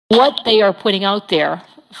what they are putting out there,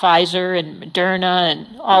 Pfizer and Moderna and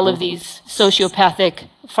all of these sociopathic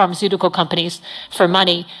pharmaceutical companies for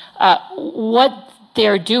money, what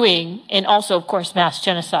they're doing, and also, of course, mass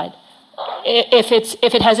genocide. If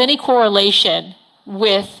it has any correlation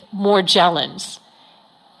with Morgellons,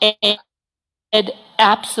 and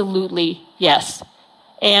absolutely yes.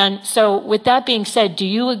 And so with that being said, do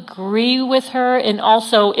you agree with her? And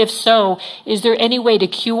also, if so, is there any way to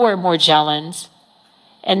cure Morgellons?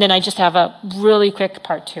 And then I just have a really quick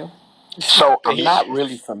part two. So I'm not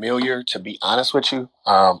really familiar, to be honest with you.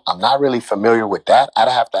 I'm not really familiar with that. I'd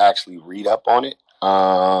have to actually read up on it.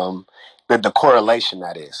 The correlation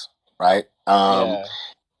that is, right?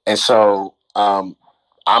 And so I'm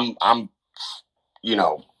you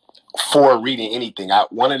know, for reading anything.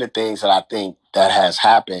 One of the things that I think that has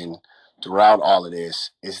happened throughout all of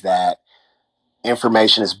this is that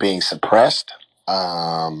information is being suppressed,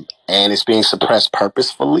 and it's being suppressed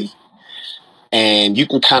purposefully. And you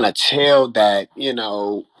can kind of tell that,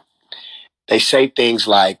 they say things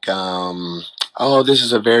like, oh, this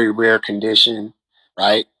is a very rare condition,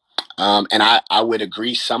 right? And I would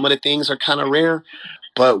agree some of the things are kind of rare,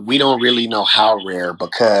 but we don't really know how rare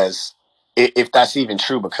because if that's even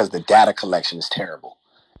true, because the data collection is terrible.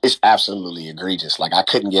 It's absolutely egregious. Like I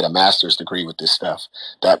couldn't get a master's degree with this stuff,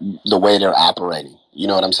 that the way they're operating. You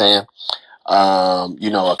know what I'm saying?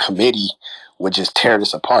 A committee would just tear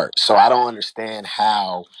this apart. So I don't understand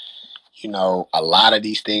how, a lot of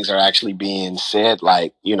these things are actually being said,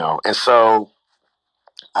 and so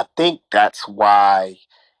I think that's why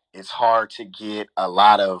it's hard to get a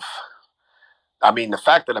lot of, the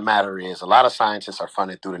fact of the matter is a lot of scientists are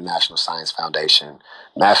funded through the National Science Foundation,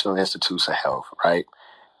 National Institutes of Health, right?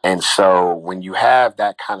 And so when you have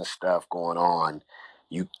that kind of stuff going on,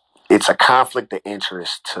 it's a conflict of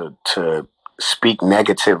interest to speak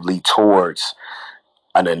negatively towards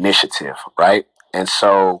an initiative, right? And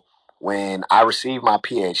so when I received my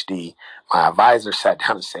PhD, my advisor sat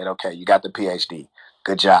down and said, okay, you got the PhD.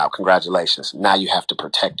 Good job. Congratulations. Now you have to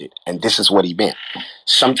protect it. And this is what he meant.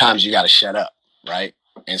 Sometimes you got to shut up, right?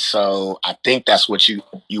 And so I think that's what you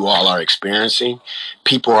all are experiencing.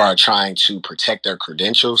 People are trying to protect their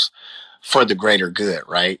credentials for the greater good,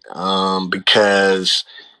 right? Because,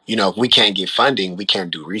 if we can't get funding, we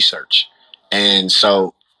can't do research. And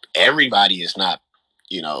so everybody is not,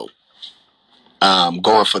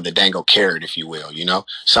 going for the dangle carrot, if you will.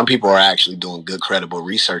 Some people are actually doing good, credible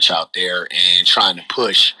research out there and trying to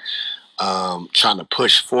push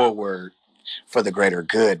forward for the greater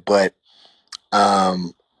good. But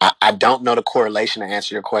I don't know the correlation. To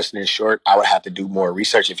answer your question in short, I would have to do more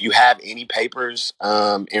research. If you have any papers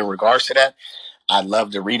in regards to that, I'd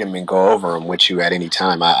love to read them and go over them with you at any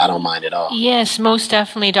time. I don't mind at all. Yes, most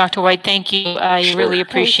definitely, Dr. White. Thank you. I really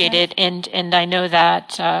appreciate it. And I know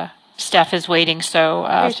that Steph is waiting. So,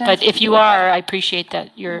 but if you are, I appreciate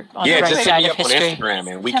that you're on the right side of history. On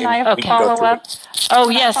Instagram and we can go through it. Oh,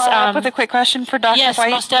 yes. Follow up with a quick question for Dr. White? Yes,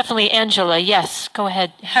 most definitely. Angela, yes. Go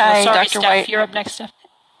ahead. Hi, sorry, Dr. Steph. White. You're up next, Steph.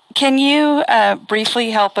 Can you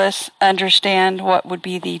briefly help us understand what would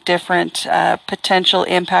be the different potential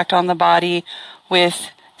impact on the body with,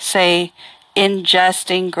 say,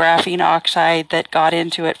 ingesting graphene oxide that got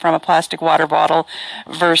into it from a plastic water bottle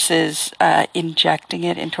versus injecting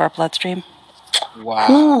it into our bloodstream?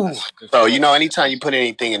 Wow. So, anytime you put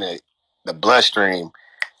anything in the bloodstream,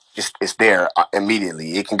 it's there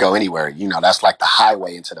immediately. It can go anywhere. That's like the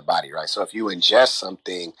highway into the body, right? So if you ingest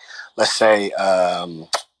something, let's say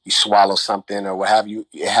you swallow something or what have you,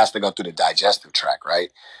 it has to go through the digestive tract,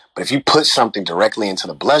 right? But if you put something directly into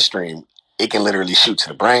the bloodstream, it can literally shoot to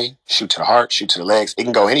the brain, shoot to the heart, shoot to the legs. It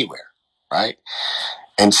can go anywhere, right?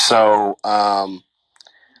 And so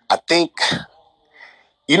I think,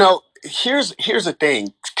 here's the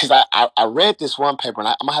thing, because I read this one paper, and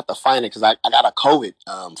I'm going to have to find it because I got a COVID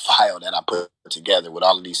file that I put together with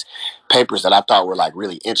all of these papers that I thought were like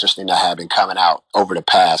really interesting that have been coming out over the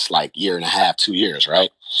past like year and a half, 2 years, right?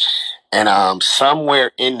 And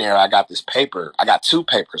somewhere in there, I got this paper. I got two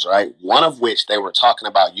papers, right? One of which they were talking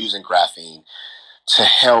about using graphene to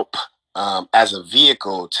help as a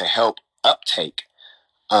vehicle to help uptake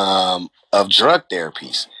of drug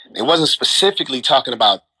therapies. It wasn't specifically talking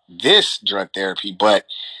about this drug therapy, but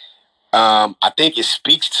I think it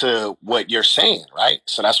speaks to what you're saying, right?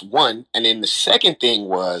 So that's one. And then the second thing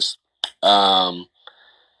was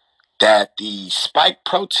that the spike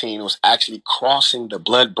protein was actually crossing the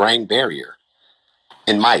blood-brain barrier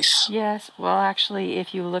in mice. Yes. Well, actually,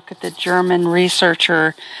 if you look at the German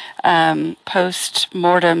researcher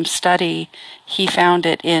post-mortem study, he found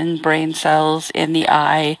it in brain cells, in the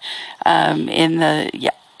eye,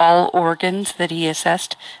 all organs that he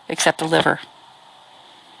assessed except the liver.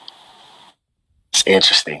 It's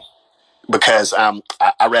interesting because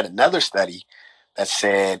I read another study that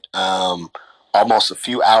said almost a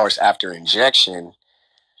few hours after injection,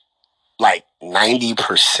 like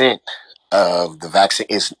 90% of the vaccine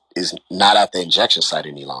is not at the injection site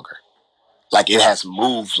any longer. Like it has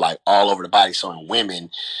moved like all over the body. So in women,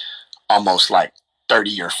 almost like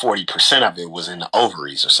 30 or 40% of it was in the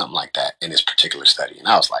ovaries or something like that in this particular study. And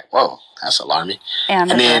I was like, whoa, that's alarming. And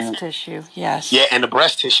the breast tissue, yes. Yeah, and the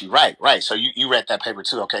breast tissue, right. So you read that paper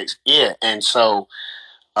too, okay? Yeah, and so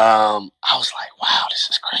I was like, wow, this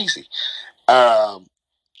is crazy.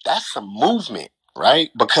 That's some movement,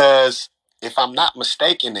 right? Because if I'm not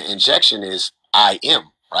mistaken, the injection is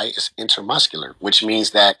IM, right? It's intramuscular, which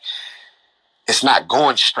means that it's not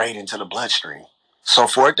going straight into the bloodstream. So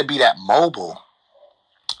for it to be that mobile,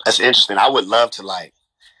 that's interesting. I would love to like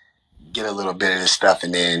get a little bit of this stuff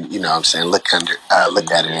and then, you know what I'm saying, look at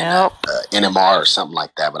it in NMR or something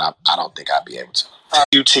like that, but I don't think I'd be able to.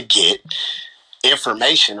 You to get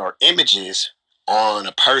information or images on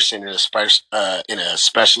a person in a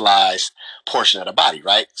specialized portion of the body,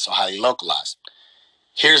 right? So highly localized.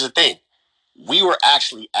 Here's the thing. We were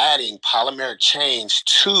actually adding polymeric chains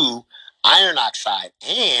to iron oxide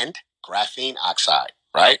and graphene oxide,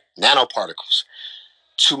 right? Nanoparticles.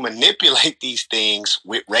 To manipulate these things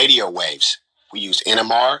with radio waves. We used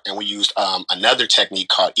NMR and we used another technique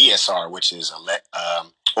called ESR, which is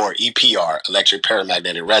or EPR, electric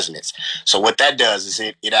paramagnetic resonance. So what that does is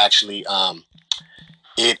it actually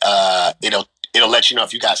it'll let you know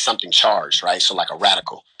if you got something charged, right? So like a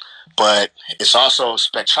radical. But it's also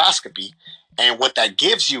spectroscopy, and what that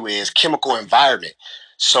gives you is chemical environment.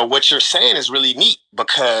 So what you're saying is really neat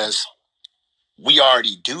because we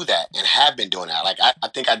already do that and have been doing that. Like I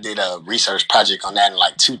think I did a research project on that in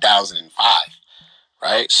like 2005,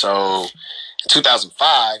 right? So in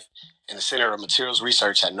 2005, in the Center of Materials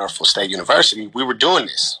Research at Norfolk State University, we were doing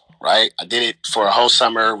this, right? I did it for a whole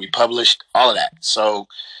summer. We published all of that. So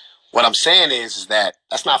what I'm saying is that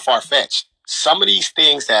that's not far-fetched. Some of these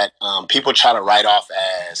things that people try to write off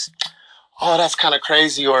as, oh, that's kind of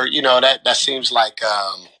crazy, or, you know, that seems like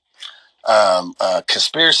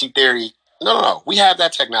conspiracy theory. No. We have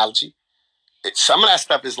that technology. Some of that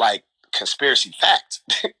stuff is like conspiracy fact.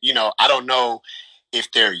 You know, I don't know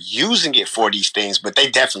if they're using it for these things, but they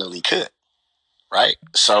definitely could, right?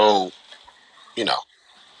 So, you know.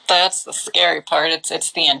 That's the scary part.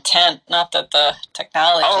 It's the intent, not that the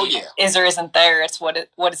technology is or isn't there. It's what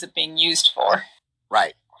is it being used for.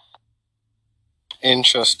 Right.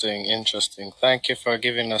 Interesting. Thank you for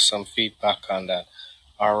giving us some feedback on that.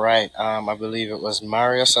 All right. I believe it was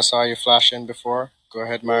Marius. I saw you flashing before. Go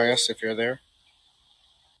ahead, Marius, if you're there.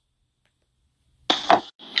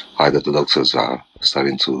 Hi, that the doctors are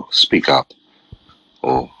starting to speak up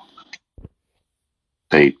or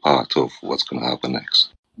take part of what's going to happen next.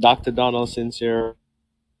 Dr. Donald, since you're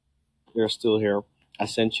still here, I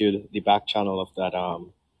sent you the back channel of that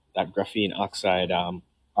graphene oxide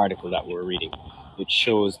article that we're reading. It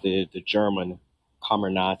shows the German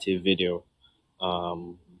Comirnaty video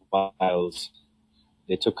vials.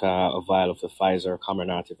 They took a vial of the Pfizer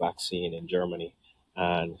Comirnaty vaccine in Germany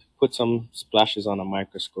and put some splashes on a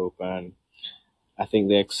microscope, and I think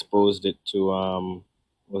they exposed it to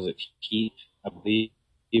was it heat, I believe.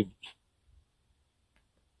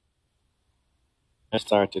 I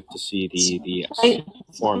started to see the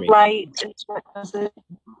forming. Light is what does it.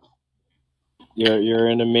 You're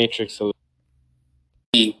in the matrix. So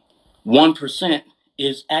 1%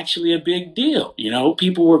 is actually a big deal. You know,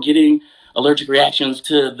 people were getting allergic reactions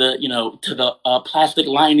to the plastic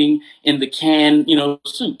lining in the canned,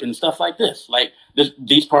 soup and stuff like this. Like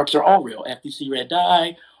these parts are all real. FDC red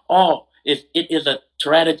dye, all it is a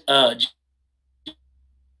teratogenic.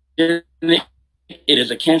 It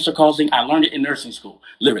is a cancer-causing. I learned it in nursing school.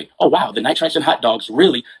 Literally, oh wow, the nitrites in hot dogs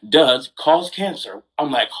really does cause cancer.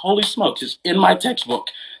 I'm like, holy smokes! It's in my textbook.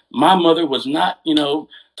 My mother was not,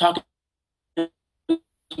 talking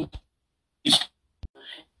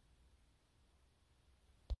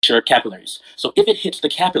capillaries. So if it hits the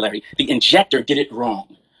capillary, the injector did it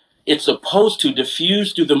wrong. It's supposed to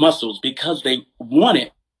diffuse through the muscles because they want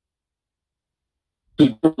it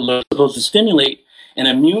to stimulate an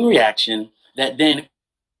immune reaction that then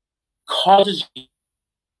causes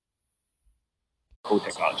code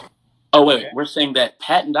technology. Oh wait, we're saying that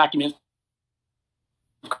patent documents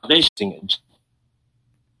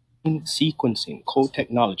sequencing code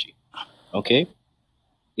technology. Okay,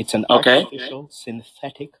 it's an artificial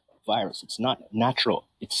synthetic virus. It's not natural.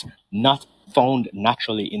 It's not found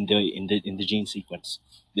naturally in the gene sequence.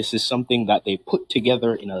 This is something that they put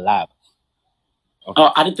together in a lab. Okay.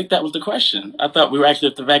 Oh, I didn't think that was the question. I thought we were actually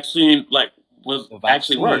if the vaccine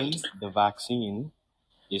actually worked. The vaccine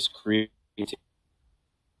is created.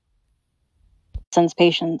 Since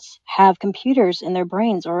patients have computers in their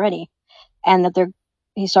brains already, and that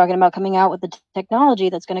he's talking about coming out with the technology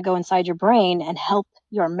that's going to go inside your brain and help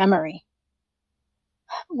your memory,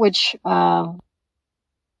 which an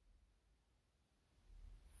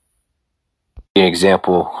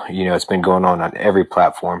example, it's been going on every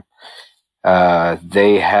platform.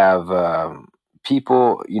 They have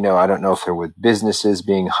people, I don't know if they're with businesses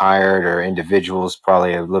being hired or individuals,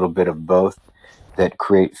 probably a little bit of both, that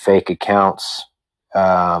create fake accounts.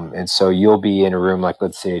 And so you'll be in a room, like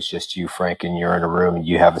let's say it's just you, Frank, and you're in a room and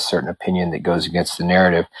you have a certain opinion that goes against the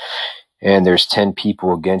narrative. And there's 10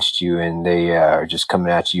 people against you and they are just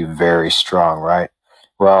coming at you very strong, right?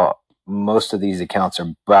 Well, most of these accounts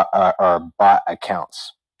are bot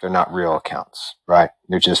accounts. They're not real accounts, right?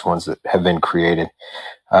 They're just ones that have been created.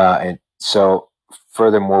 And so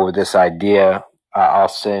furthermore, with this idea, I'll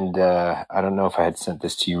send, I don't know if I had sent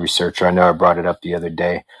this to you, researcher. I know I brought it up the other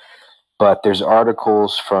day, but there's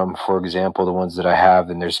articles from, for example, the ones that I have,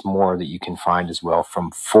 and there's more that you can find as well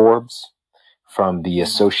from Forbes, from the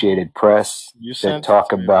Associated Press that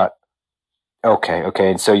talk about, okay.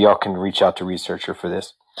 And so y'all can reach out to researcher for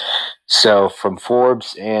this. So from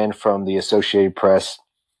Forbes and from the Associated Press,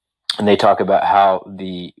 and they talk about how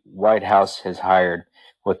the White House has hired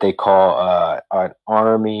what they call an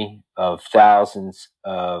army of thousands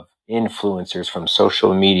of influencers from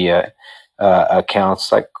social media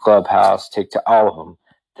accounts like Clubhouse, TikTok, all of them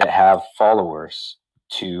that have followers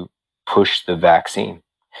to push the vaccine.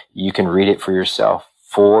 You can read it for yourself.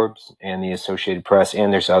 Forbes and the Associated Press,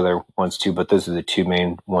 and there's other ones too, but those are the two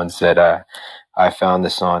main ones that I found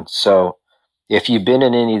this on. So if you've been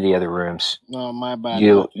in any of the other rooms, no, my bad.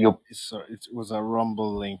 It was a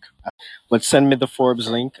Rumble link. But send me the Forbes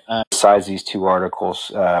link. Besides these two articles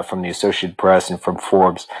from the Associated Press and from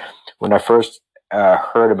Forbes, when I first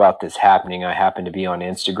heard about this happening, I happened to be on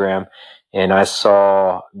Instagram, and I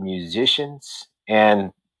saw musicians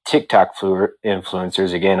and TikTok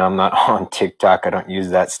influencers. Again, I'm not on TikTok. I don't use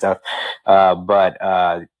that stuff. But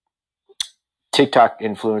TikTok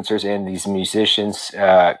influencers and these musicians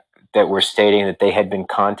that were stating that they had been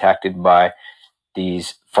contacted by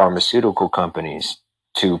these pharmaceutical companies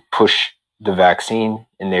to push the vaccine,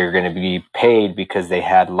 and they're going to be paid because they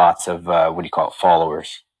had lots of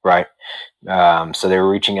followers, right? So they were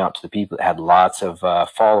reaching out to the people that had lots of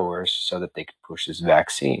followers so that they could push this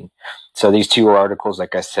vaccine. So these two articles,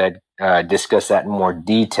 like I said, discuss that in more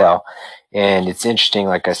detail. And it's interesting,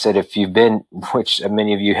 like I said, if you've been, which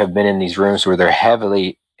many of you have been in these rooms where they're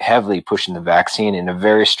heavily pushing the vaccine in a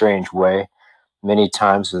very strange way, many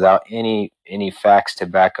times without any facts to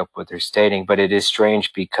back up what they're stating. But it is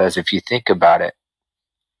strange because if you think about it,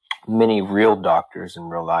 many real doctors in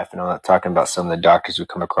real life, and I'm not talking about some of the doctors we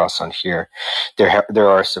come across on here, there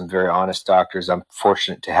are some very honest doctors. I'm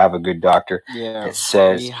fortunate to have a good doctor that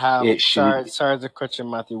says it should. Sorry to cut you,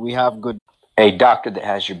 Matthew. We have good. A doctor that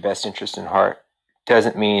has your best interest in heart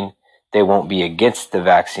doesn't mean they won't be against the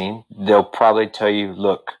vaccine. They'll probably tell you,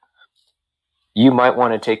 look, you might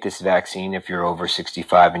want to take this vaccine if you're over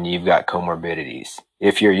 65 and you've got comorbidities.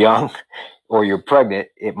 If you're young or you're pregnant,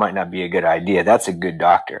 it might not be a good idea. That's a good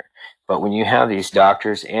doctor. But when you have these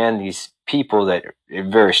doctors and these people that are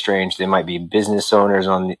very strange, they might be business owners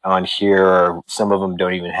on here, or some of them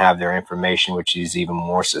don't even have their information, which is even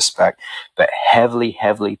more suspect, but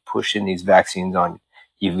heavily pushing these vaccines on,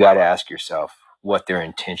 you've got to ask yourself what their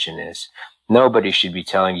intention is. Nobody should be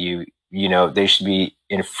telling you, they should be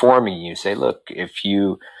informing you, say, look, if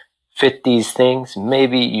you fit these things,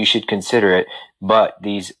 maybe you should consider it, but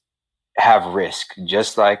these have risk.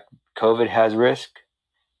 Just like COVID has risk,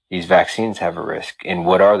 these vaccines have a risk. And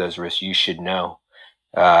what are those risks? You should know.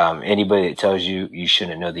 Anybody that tells you you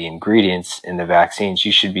shouldn't know the ingredients in the vaccines,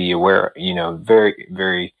 you should be aware, very,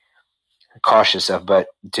 very cautious of. But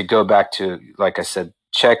to go back to, like I said,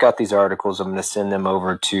 check out these articles. I'm going to send them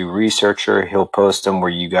over to researcher. He'll post them where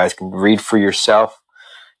you guys can read for yourself.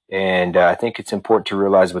 And I think it's important to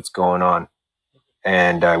realize what's going on.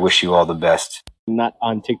 And I wish you all the best. I'm not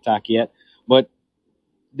on TikTok yet, but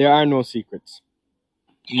there are no secrets.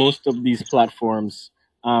 Most of these platforms,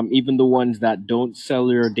 even the ones that don't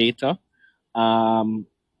sell your data,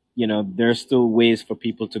 there's still ways for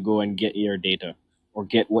people to go and get your data or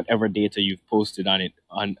get whatever data you've posted on it,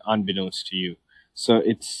 unbeknownst to you. So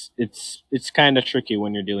it's kind of tricky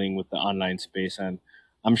when you're dealing with the online space, and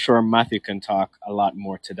I'm sure Matthew can talk a lot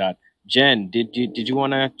more to that. Jen, did you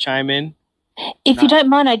want to chime in? If you don't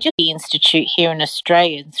mind, I just the institute here in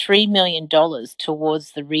Australia, $3 million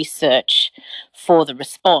towards the research for the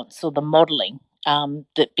response or the modelling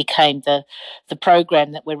that became the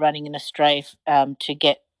program that we're running in Australia to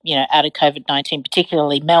get out of COVID-19,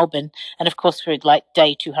 particularly Melbourne, and of course we're like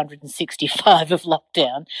day 265 of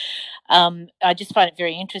lockdown. I just find it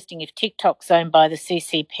very interesting. If TikTok's owned by the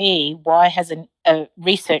CCP, why hasn't a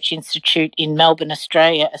research institute in Melbourne,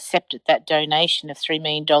 Australia, accepted that donation of $3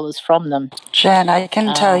 million from them? Jen, I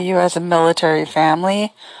can tell you as a military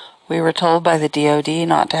family, we were told by the DoD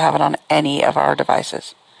not to have it on any of our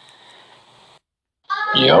devices.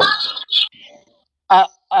 Yep.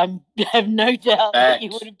 I have no doubt that you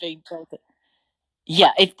would have been told that.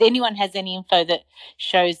 Yeah, if anyone has any info that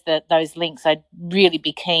shows that those links, I'd really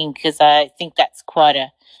be keen, because I think that's quite a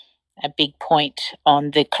big point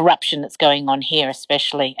on the corruption that's going on here,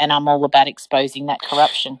 especially, and I'm all about exposing that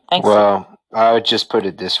corruption. Thanks. Well, I would just put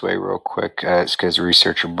it this way real quick. It's because a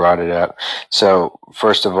researcher brought it up. So,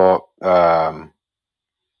 first of all,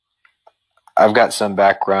 I've got some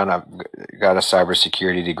background. I've got a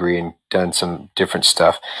cybersecurity degree and done some different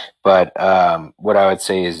stuff. But what I would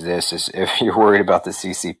say is this: is if you're worried about the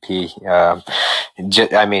CCP,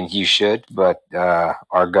 I mean, you should. But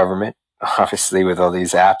our government, obviously, with all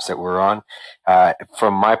these apps that we're on,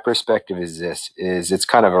 from my perspective, is it's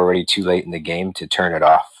kind of already too late in the game to turn it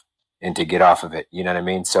off and to get off of it. You know what I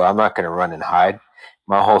mean? So I'm not going to run and hide.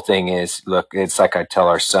 My whole thing is, look, it's like I tell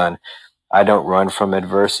our son, I don't run from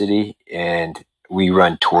adversity, and we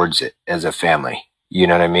run towards it as a family. You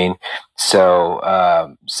know what I mean?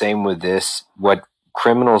 So same with this. What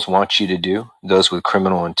criminals want you to do, those with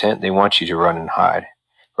criminal intent, they want you to run and hide,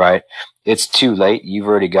 right? It's too late. You've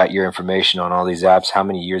already got your information on all these apps. How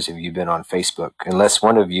many years have you been on Facebook? Unless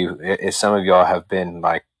one of you, some of y'all have been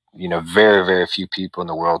like, very, very few people in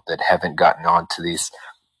the world that haven't gotten onto these,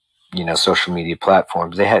 social media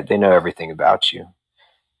platforms. They know everything about you.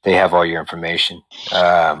 They have all your information.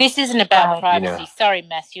 This isn't about privacy. Sorry,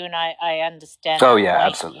 Matthew, and I understand. Oh yeah,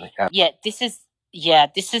 absolutely. This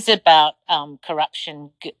is about corruption,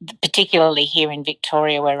 particularly here in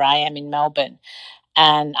Victoria, where I am in Melbourne.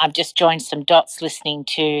 And I've just joined some dots listening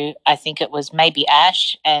to, I think it was maybe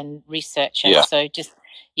Ash and researcher. Yeah. So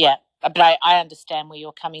but I understand where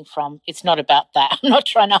you're coming from. It's not about that. I'm not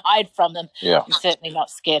trying to hide from them. Yeah. I'm certainly not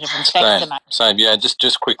scared of them. Thanks so much. Same. Yeah,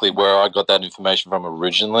 just quickly, where I got that information from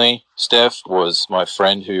originally, Steph, was my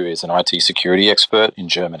friend who is an IT security expert in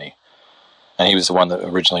Germany. And he was the one that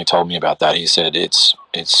originally told me about that. He said it's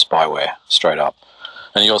spyware, straight up.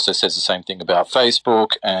 And he also says the same thing about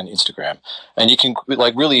Facebook and Instagram. And you can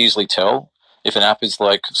really easily tell if an app is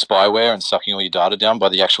like spyware and sucking all your data down by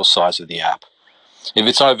the actual size of the app. If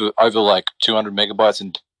it's over like 200 megabytes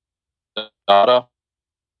in data.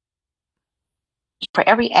 For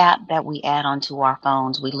every app that we add onto our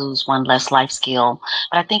phones, we lose one less life skill.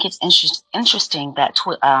 But I think it's interesting that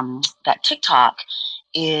that TikTok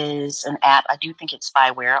is an app. I do think it's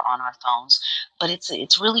spyware on our phones, but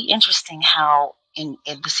it's really interesting how in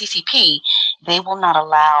the CCP, they will not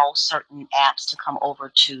allow certain apps to come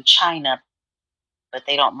over to China, but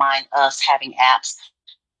they don't mind us having apps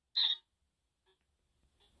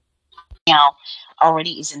now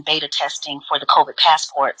already is in beta testing for the COVID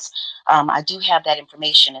passports. I do have that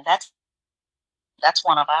information, and that's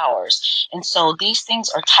one of ours. And so these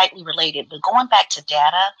things are tightly related. But going back to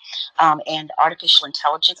data and artificial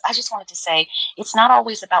intelligence, I just wanted to say it's not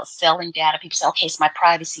always about selling data. People say, okay, it's my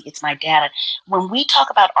privacy, it's my data. When we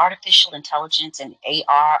talk about artificial intelligence and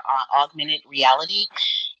AR, augmented reality,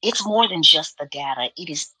 it's more than just the data.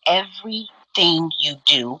 It is everything you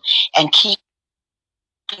do and keep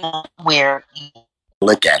where you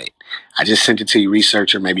look at it. I just sent it to you,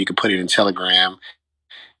 researcher. Maybe you could put it in Telegram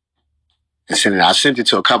and send it. I sent it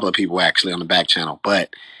to a couple of people actually on the back channel.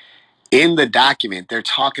 But in the document, they're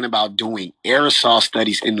talking about doing aerosol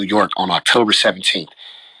studies in New York on October 17th.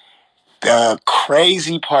 The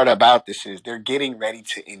crazy part about this is they're getting ready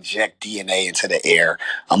to inject DNA into the air,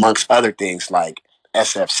 amongst other things like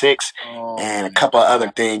SF6 and a couple of other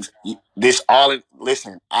things.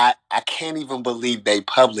 Listen, I can't even believe they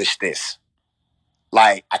published this.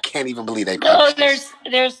 I can't even believe they published this.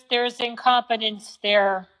 There's incompetence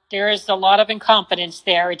there. There is a lot of incompetence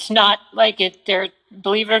there. It's not like it there.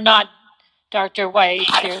 Believe it or not, Dr. White,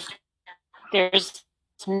 there's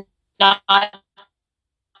not a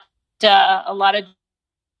lot of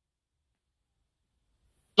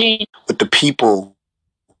with the people.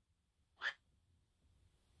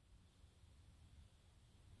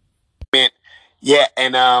 Yeah,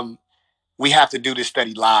 and we have to do this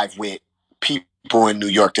study live with people in New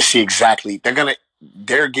York to see exactly.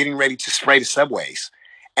 They're getting ready to spray the subways,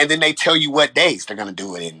 and then they tell you what days they're going to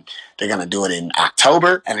do it in. They're going to do it in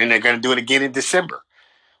October, and then they're going to do it again in December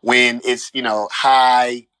when it's,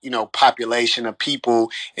 high, population of people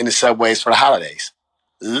in the subways for the holidays.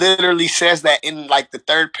 Literally says that in like the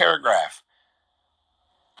third paragraph.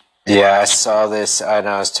 Yeah, I saw this, and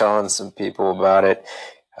I was telling some people about it,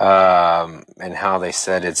 and how they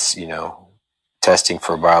said it's, testing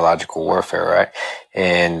for biological warfare, right?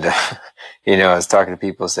 And, I was talking to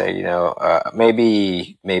people say,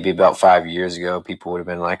 maybe about 5 years ago, people would have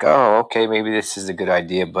been like, oh, okay, maybe this is a good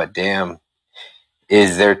idea, but damn,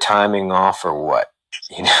 is their timing off or what?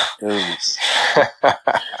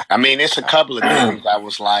 I mean, it's a couple of things I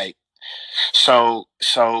was like, so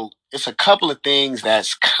it's a couple of things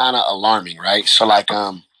that's kind of alarming, right? So like,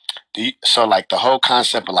 the whole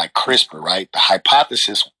concept of like CRISPR, right? The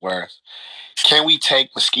hypothesis where can we take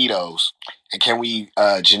mosquitoes and can we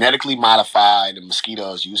genetically modify the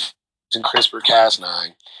mosquitoes using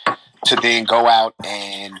CRISPR-Cas9 to then go out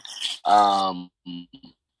and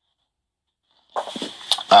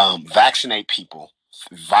vaccinate people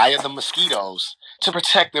via the mosquitoes to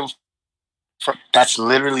protect them from. That's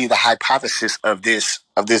literally the hypothesis of this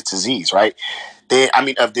disease, right?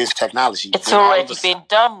 Of this technology. It's already been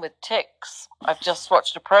done with ticks. I've just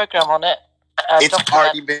watched a program on it. It's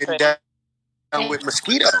already been done with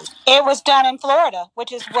mosquitoes. It was done in Florida,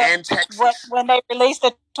 which is what when they released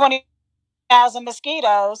the 20,000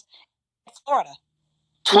 mosquitoes in Florida.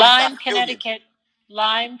 Lyme, Connecticut.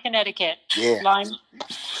 Yeah. Lyme.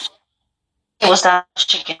 It was done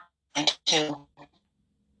chicken too.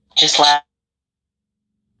 Just like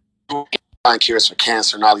find cures for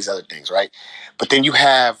cancer and all these other things, right? But then you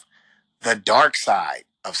have the dark side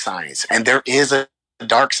of science, and there is a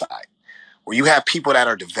dark side where you have people that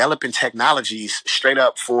are developing technologies straight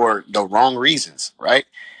up for the wrong reasons, right?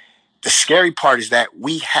 The scary part is that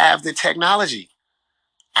we have the technology.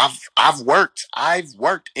 I've worked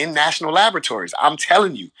in national laboratories. I'm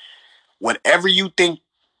telling you, whatever you think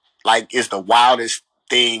like is the wildest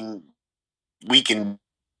thing we can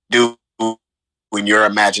do in your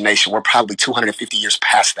imagination, we're probably 250 years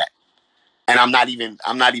past that. And I'm not even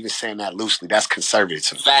saying that loosely. That's conservative.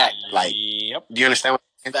 Fact. Like, do you understand what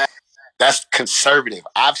I'm saying? That's conservative.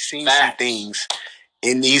 I've seen some things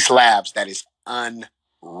in these labs that is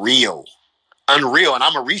unreal. Unreal. And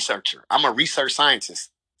I'm a researcher. I'm a research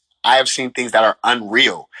scientist. I have seen things that are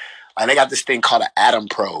unreal. Like they got this thing called an atom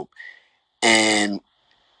probe. And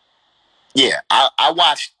yeah, I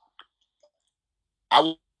watched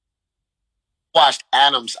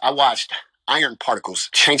iron particles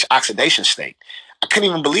change oxidation state. I couldn't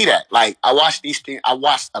even believe that. Like I watched these things. I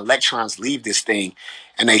watched electrons leave this thing,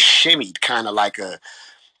 and they shimmied kind of like a.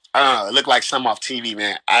 I don't know. It looked like something off TV,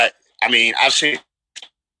 man. I mean, I've seen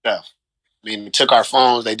stuff. I mean, they took our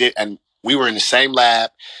phones. They did, and we were in the same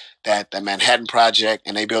lab that the Manhattan Project,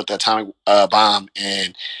 and they built the atomic bomb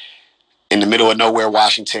in the middle of nowhere,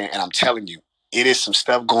 Washington. And I'm telling you, it is some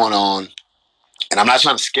stuff going on. And I'm not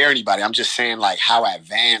trying to scare anybody. I'm just saying like how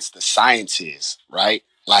advanced the science is, right?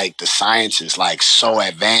 Like the science is like so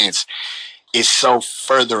advanced. It's so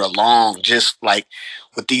further along just like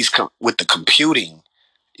with with the computing,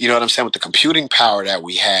 you know what I'm saying? With the computing power that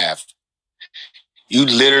we have, you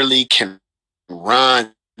literally can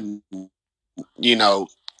run,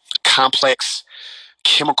 complex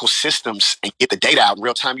chemical systems and get the data out in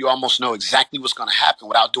real time. You almost know exactly what's going to happen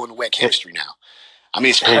without doing the wet chemistry now. I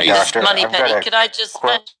mean, it's crazy. Doctor, Moneypenny, could I just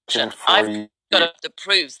mention, I've got that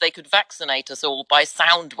proves they could vaccinate us all by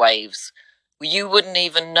sound waves. You wouldn't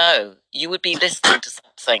even know. You would be listening to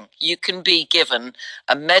something. You can be given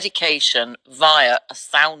a medication via a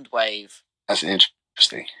sound wave. That's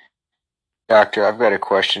interesting. Doctor, I've got a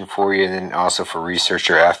question for you, and then also for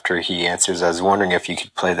researcher after he answers. I was wondering if you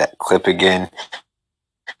could play that clip again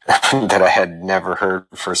that I had never heard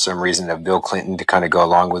for some reason of Bill Clinton to kind of go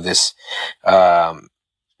along with this.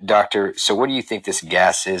 Doctor, so what do you think this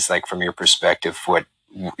gas is, like from your perspective? Have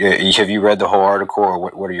you read the whole article, or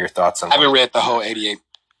what are your thoughts on it? I haven't read the whole 88.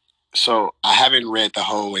 So I haven't read the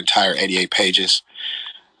whole entire 88 pages.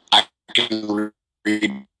 I can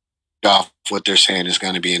read off what they're saying is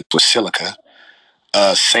going to be in silica,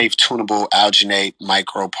 safe tunable alginate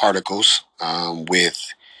microparticles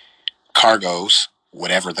with cargos,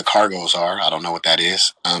 whatever the cargos are. I don't know what that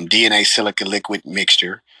is. DNA silica liquid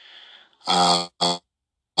mixture,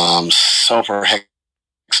 sulfur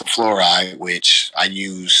hexafluoride, which I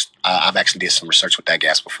use. I've actually did some research with that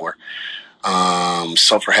gas before.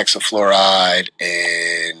 Sulfur hexafluoride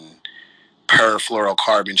and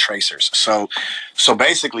perfluorocarbon tracers. So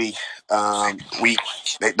basically,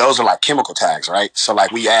 those are like chemical tags, right? So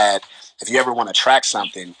like we add, if you ever want to track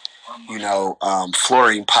something,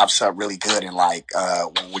 fluorine pops up really good in like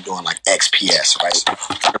when we're doing like XPS, right?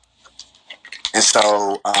 And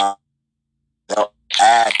so they'll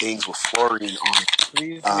add things with fluorine on it.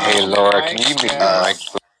 Please, Hey, Laura, can you mute your mic?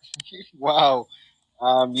 Wow.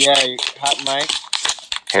 Yeah, hot mic.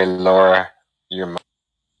 Hey, Laura, your mic.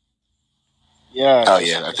 Yeah. Oh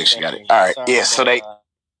yeah, I think she got it. All right. Yeah. So they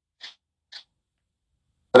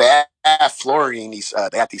add fluorine.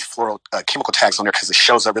 They have these chemical tags on there because it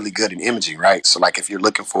shows up really good in imaging, right? So like if you're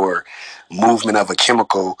looking for movement of a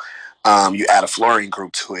chemical, you add a fluorine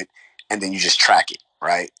group to it, and then you just track it,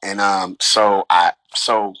 right? And so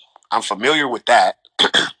I'm familiar with that,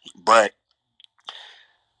 but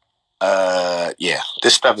yeah,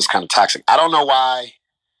 this stuff is kind of toxic. I don't know why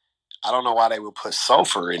they would put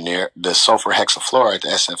sulfur in there, the sulfur hexafluoride, the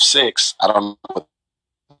SF6. I don't know what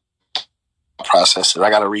the process is. I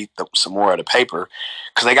got to read some more of the paper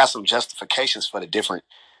because they got some justifications for the different.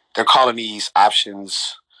 They're calling these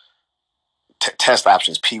options test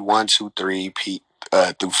options P1, 2, 3,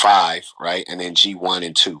 through 5, right, and then G1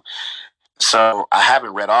 and 2. So I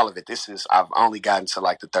haven't read all of it. I've only gotten to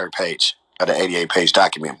like the third page of the 88-page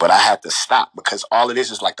document, but I had to stop because all it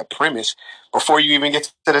is like the premise before you even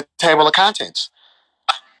get to the table of contents.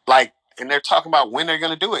 Like, and they're talking about when they're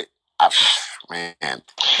going to do it. Man.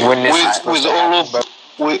 When this is supposed to happen,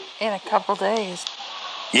 In a couple days.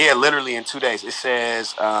 Yeah, literally in 2 days. It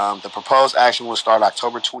says the proposed action will start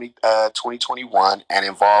October 2021 and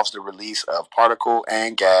involves the release of particle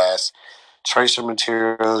and gas tracer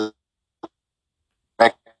materials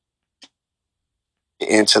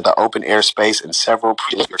into the open air space in several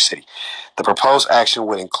New York City. The proposed action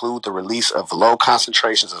would include the release of low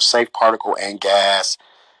concentrations of safe particle and gas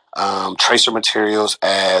tracer materials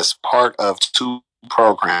as part of 2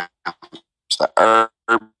 programs, the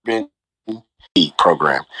Urban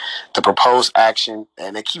program. The proposed action,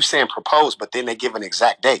 and they keep saying proposed, but then they give an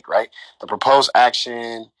exact date, right? The proposed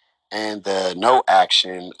action and the no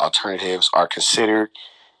action alternatives are considered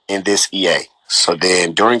in this EA. So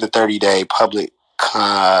then during the 30-day public,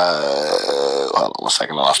 hold on 1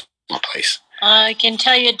 second, I lost my place. I can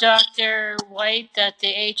tell you, Dr. White, that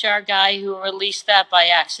the HR guy who released that by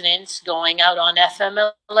accident is going out on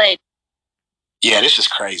FMLA. Yeah, this is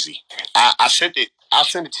crazy. I sent it. I'll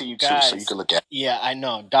send it to you too, so you can look at it. Yeah, I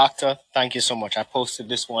know, Doctor. Thank you so much. I posted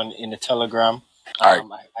this one in the Telegram. All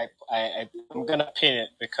right. I'm gonna pin it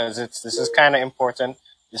because this is kind of important.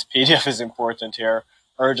 This PDF is important here.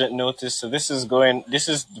 Urgent notice. So this is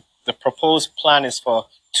the proposed plan is for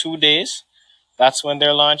 2 days. That's when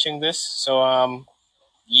they're launching this. So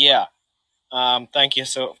yeah. Thank you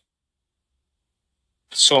so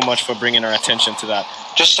much for bringing our attention to that.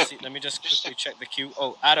 Let me just quickly check the queue.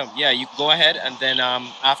 Oh, Adam, yeah, you go ahead, and then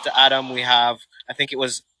after Adam we have, I think it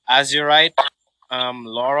was Azurite,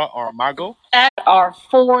 Laura or Margot. Are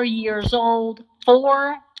 4 years old,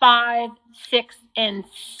 4, 5, 6, and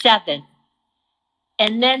 7,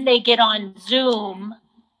 and then they get on Zoom.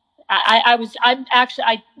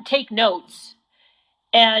 I take notes,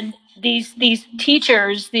 and these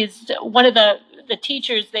teachers, one of the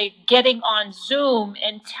teachers, they getting on Zoom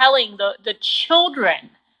and telling the children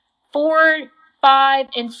 4, 5,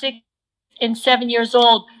 and 6 and 7 years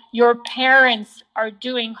old, your parents are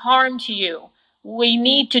doing harm to you. We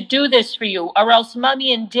need to do this for you, or else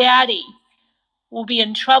mommy and daddy will be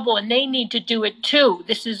in trouble, and they need to do it too.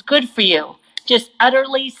 This is good for you. Just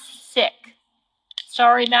utterly sick.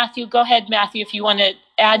 Sorry, Matthew. Go ahead, Matthew, if you want to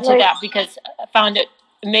add to that, because I found it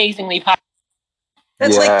amazingly popular.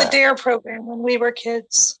 That's like the DARE program when we were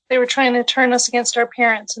kids. They were trying to turn us against our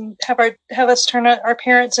parents and have us turn our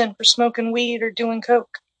parents in for smoking weed or doing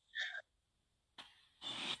coke.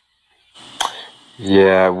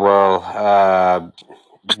 Yeah, well,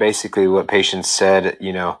 basically what Patience said,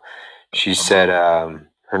 she said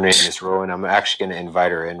her name is Rowan. I'm actually going to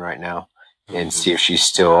invite her in right now and see if she's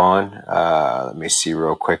still on. Let me see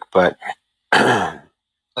real quick, but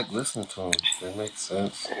like, listen to him. It makes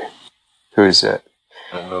sense. Who is it?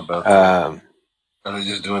 I don't know about that. Are they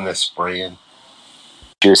just doing that spraying?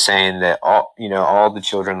 You're saying that all the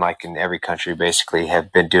children, like in every country, basically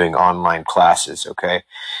have been doing online classes, okay?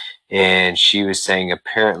 And she was saying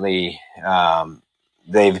apparently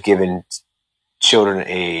they've given children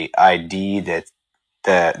a ID that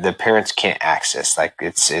the parents can't access, like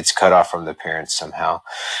it's cut off from the parents somehow,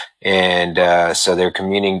 and so they're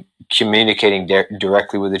communicating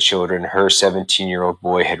directly with the children. Her 17-year-old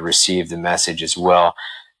boy had received the message as well,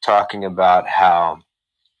 talking about how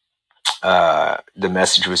the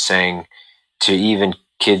message was saying to even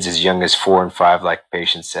kids as young as 4 and 5, like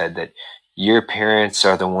Patience said, that your parents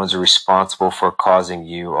are the ones responsible for causing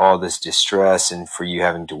you all this distress and for you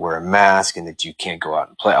having to wear a mask and that you can't go out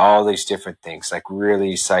and play, all these different things, like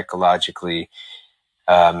really psychologically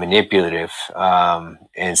manipulative,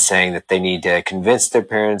 and saying that they need to convince their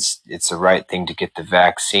parents it's the right thing to get the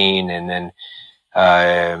vaccine, and then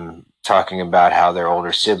talking about how their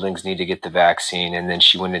older siblings need to get the vaccine. And then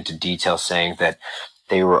she went into detail saying that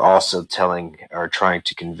they were also telling or trying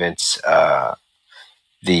to convince I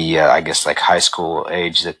guess like high school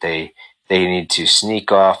age that they need to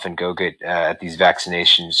sneak off and go get at these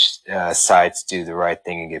vaccination sites, do the right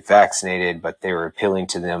thing and get vaccinated. But they were appealing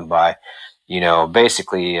to them by,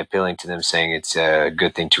 basically appealing to them, saying it's a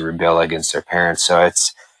good thing to rebel against their parents. So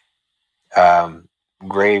it's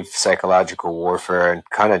grave psychological warfare. And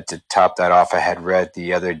kind of to top that off, I had read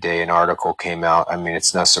the other day an article came out. I mean,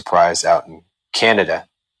 it's no surprise out in Canada,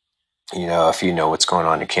 if you know what's going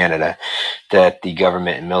on in Canada, that the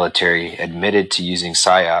government and military admitted to using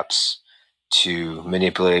PSYOPs to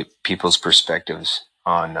manipulate people's perspectives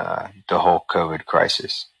on the whole COVID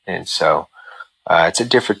crisis. And so it's a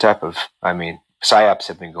different type of, PSYOPs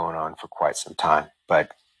have been going on for quite some time,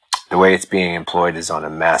 but the way it's being employed is on a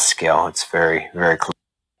mass scale. It's very, very clear.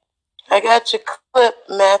 I got your clip,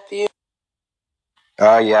 Matthew.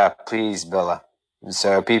 Oh, yeah, please, Bella.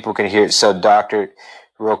 So people can hear. So, Doctor,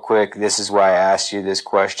 real quick, this is why I asked you this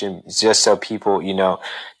question. It's just so people,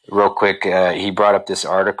 real quick, he brought up this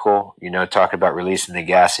article, talking about releasing the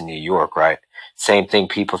gas in New York, right? Same thing.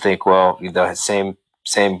 People think, well, the same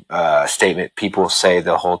statement people say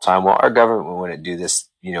the whole time. Well, our government wouldn't do this,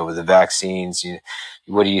 with the vaccines.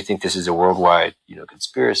 What do you think? This is a worldwide,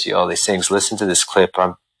 conspiracy, all these things. Listen to this clip.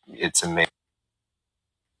 It's amazing.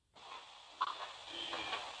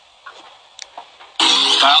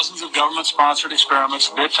 Thousands of government-sponsored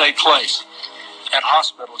experiments did take place at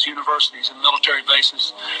hospitals, universities, and military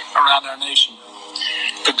bases around our nation.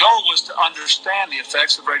 The goal was to understand the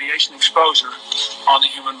effects of radiation exposure on the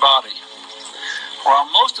human body. While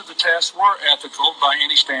most of the tests were ethical by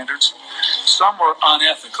any standards, some were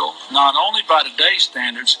unethical, not only by today's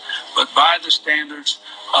standards, but by the standards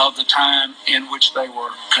of the time in which they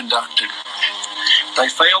were conducted. They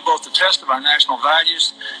failed both the test of our national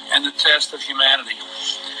values and the test of humanity.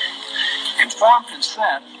 Informed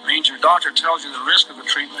consent means your doctor tells you the risk of the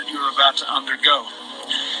treatment you are about to undergo.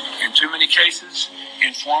 In too many cases,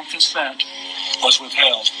 informed consent was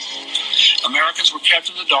withheld. Americans were kept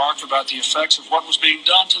in the dark about the effects of what was being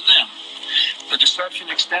done to them. The deception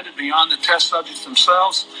extended beyond the test subjects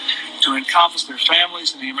themselves to encompass their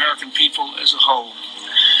families and the American people as a whole.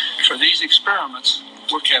 For these experiments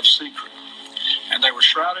were kept secret, and they were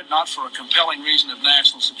shrouded not for a compelling reason of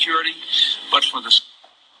national security, but for the...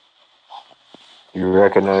 You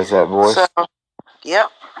recognize that voice? So,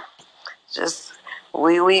 yep. Just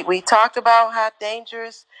we talked about how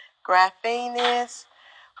dangerous graphene is.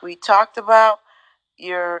 We talked about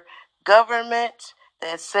your government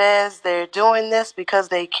that says they're doing this because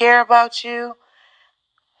they care about you.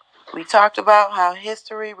 We talked about how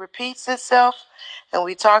history repeats itself, and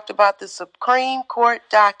we talked about the Supreme Court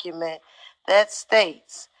document that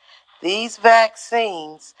states these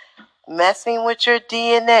vaccines messing with your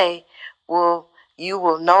DNA you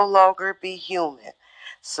will no longer be human.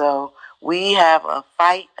 So we have a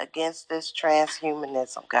fight against this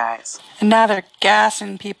transhumanism, guys. And now they're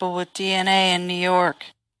gassing people with DNA in New York.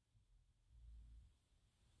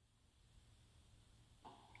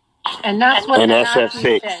 And that's what the Nazis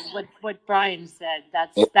said, what Brian said.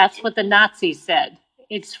 That's what the Nazis said.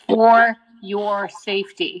 It's for your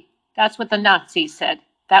safety. That's what the Nazis said.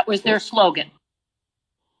 That was their slogan.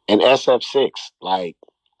 And SF6, like,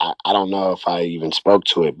 I don't know if I even spoke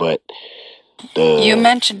to it, but you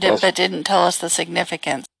mentioned it, but didn't tell us the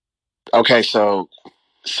significance. Okay, so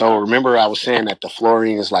remember I was saying that the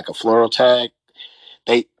fluorine is like a fluoro tag.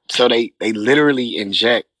 They literally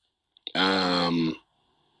inject, the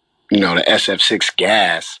SF6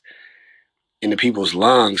 gas into people's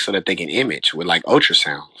lungs so that they can image with like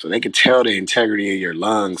ultrasound, so they can tell the integrity of your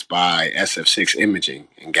lungs by SF6 imaging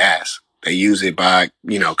and gas. They use it by,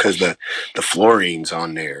 because the fluorine's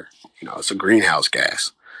on there. It's a greenhouse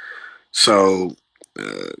gas. So,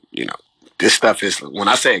 this stuff is, when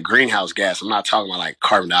I say a greenhouse gas, I'm not talking about like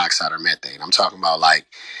carbon dioxide or methane. I'm talking about like,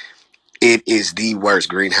 it is the worst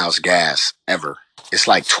greenhouse gas ever. It's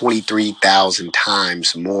like 23,000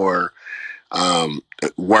 times more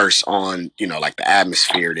worse on, like the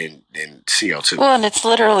atmosphere than CO2. Well, and it's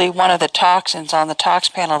literally one of the toxins on the tox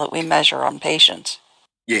panel that we measure on patients.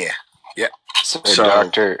 Yeah. So,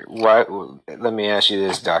 Doctor, let me ask you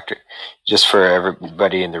this, Doctor, just for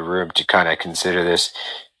everybody in the room to kind of consider this.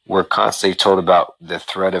 we're constantly told about the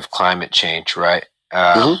threat of climate change, right?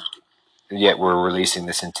 Yet we're releasing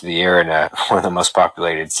this into the air in one of the most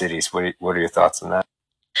populated cities. What are your thoughts on that?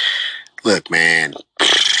 Look, man,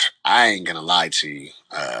 I ain't gonna lie to you,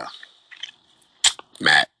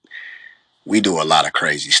 Matt. We do a lot of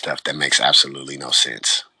crazy stuff that makes absolutely no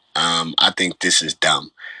sense. I think this is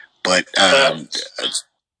dumb, but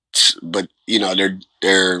you know,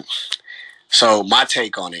 they're. So my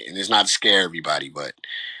take on it, and it's not to scare everybody, but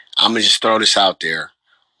I'm gonna just throw this out there.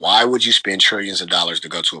 Why would you spend trillions of dollars to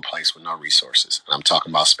go to a place with no resources? And I'm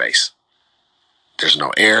talking about space. There's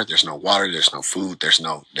no air, there's no water, there's no food, there's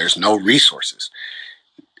no resources.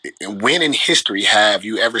 And when in history have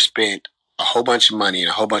you ever spent a whole bunch of money and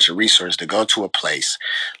a whole bunch of resources to go to a place?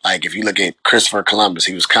 Like if you look at Christopher Columbus,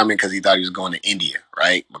 he was coming because he thought he was going to India,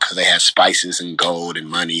 right? Because they had spices and gold and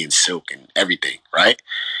money and silk and everything, right?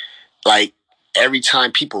 Like every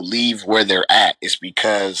time people leave where they're at, it's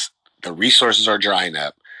because the resources are drying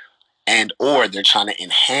up and or they're trying to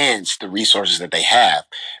enhance the resources that they have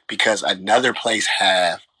because another place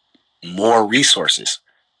have more resources,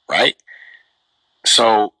 right?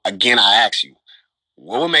 So again, I ask you,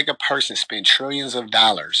 what would make a person spend trillions of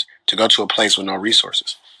dollars to go to a place with no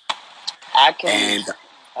resources? I can.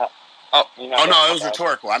 And no, it was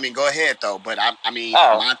rhetorical. I mean, go ahead though. But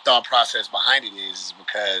my thought process behind it is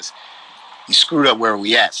because you screwed up where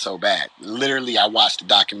we at so bad. Literally, I watched a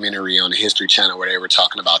documentary on the History Channel where they were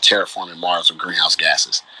talking about terraforming Mars with greenhouse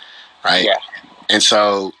gases, right? Yeah. And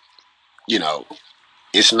so, you know,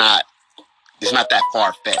 it's not that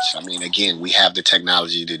far fetched. I mean, again, we have the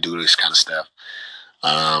technology to do this kind of stuff.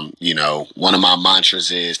 You know, one of my mantras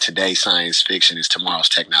is today's science fiction is tomorrow's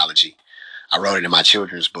technology. I wrote it in my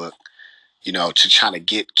children's book, you know, to try to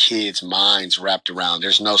get kids' minds wrapped around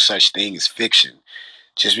there's no such thing as fiction.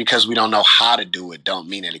 Just because we don't know how to do it don't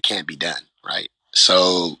mean that it can't be done, right?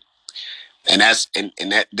 So, and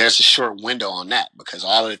that there's a short window on that because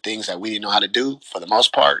all of the things that we didn't know how to do, for the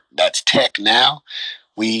most part, that's tech now.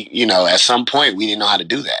 We, you know, at some point we didn't know how to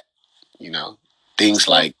do that. You know, things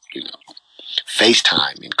like, you know,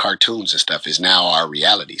 FaceTime and cartoons and stuff is now our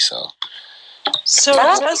reality. So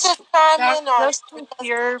let me just chime in on it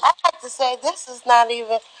because I like to say this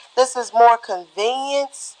is more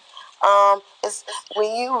convenience. It's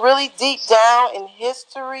when you really deep down in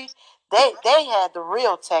history, they had the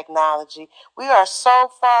real technology. We are so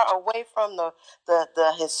far away from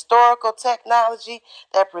the historical technology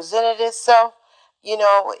that presented itself, you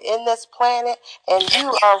know, in this planet. And you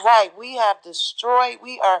are right. We are destroying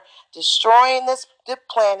this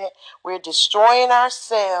planet. We're destroying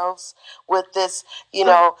ourselves with this, you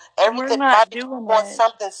know, everything. Wants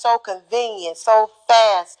something so convenient, so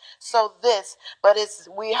fast, so this, but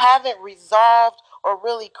we haven't resolved or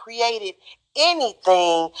really created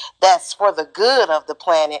anything that's for the good of the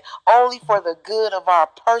planet, only for the good of our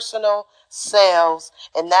personal selves.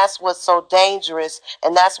 And that's what's so dangerous.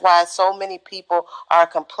 And that's why so many people are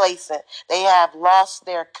complacent. They have lost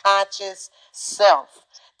their conscious self.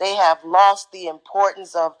 They have lost the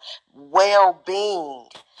importance of well-being.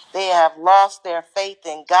 They have lost their faith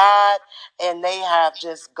in God, and they have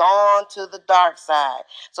just gone to the dark side.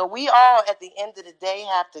 So we all, at the end of the day,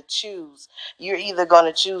 have to choose. You're either going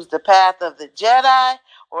to choose the path of the Jedi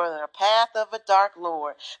or the path of a dark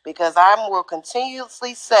Lord, because I will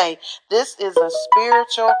continuously say this is a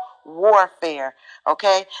spiritual warfare,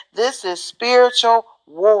 okay? This is spiritual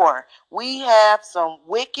war. We have some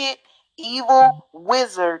wicked, evil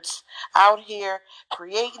wizards out here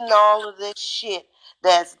creating all of this shit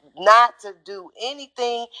that's not to do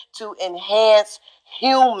anything to enhance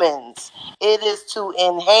humans. It is to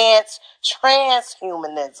enhance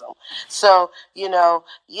transhumanism. So, you know,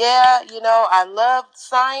 I love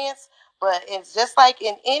science, but it's just like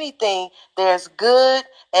in anything, there's good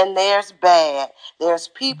and there's bad. There's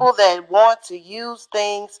people that want to use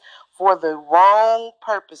things for the wrong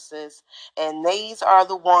purposes, and these are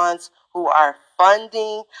the ones who are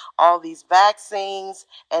funding all these vaccines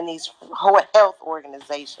and these health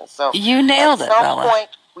organizations. So you nailed it, Bella. At some point,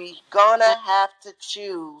 we're gonna have to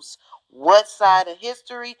choose what side of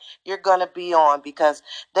history you're gonna be on, because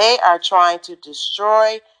they are trying to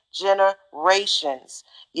destroy generations.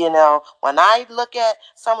 You know, when I look at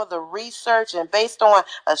some of the research and based on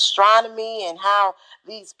astronomy and how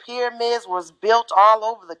these pyramids was built all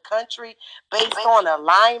over the country based on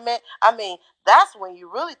alignment, I mean, that's when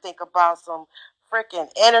you really think about some freaking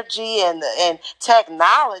energy and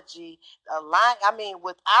technology align. I mean,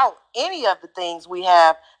 without any of the things we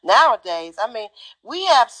have nowadays, I mean, we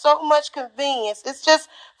have so much convenience. It's just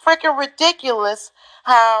freaking ridiculous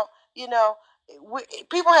how, you know,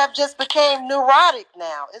 people have just became neurotic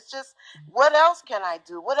now. It's just, what else can I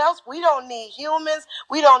do? What else? We don't need humans.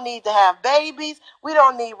 We don't need to have babies. We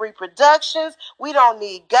don't need reproductions. We don't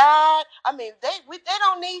need God. I mean, they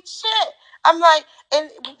don't need shit. I'm like, and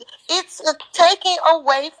it's taking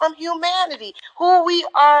away from humanity, who we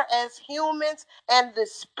are as humans, and the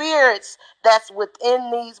spirits that's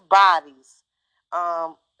within these bodies.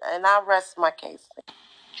 And I rest my case.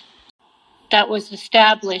 That was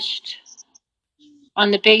established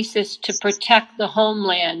on the basis to protect the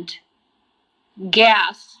homeland,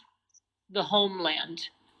 gas the homeland.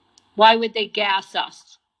 Why would they gas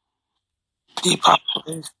us?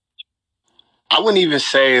 Depopulation. I wouldn't even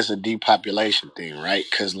say it's a depopulation thing, right?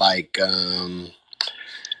 Because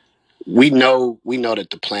we know that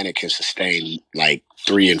the planet can sustain like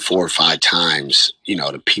 3 and 4 or 5 times,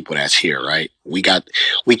 the people that's here, right? We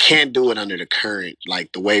can't do it under the current,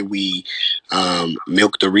 like the way we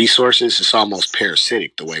milk the resources. It's almost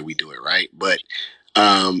parasitic the way we do it, right? But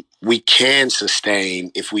we can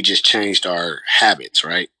sustain if we just changed our habits,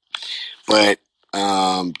 right? But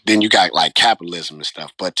then you got like capitalism and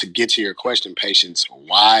stuff. But to get to your question, Patience,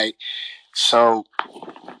 why? So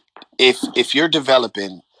if you're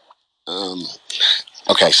developing,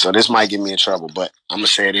 okay, so this might get me in trouble, but I'm gonna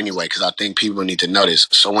say it anyway because I think people need to know this.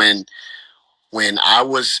 So when I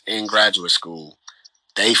was in graduate school,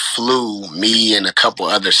 they flew me and a couple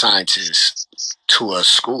other scientists to a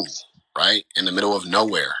school, right, in the middle of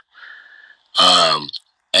nowhere,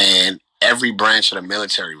 and every branch of the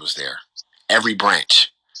military was there, every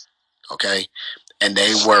branch, okay, and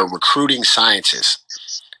they were recruiting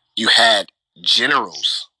scientists. You had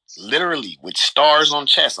generals, literally with stars on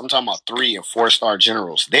chest. I'm talking about 3 and 4 star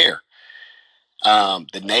generals there.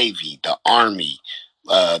 The Navy, the Army,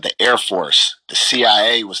 the Air Force, the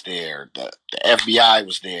CIA was there, the FBI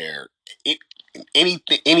was there. Any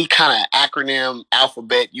kind of acronym,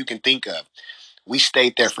 alphabet you can think of. We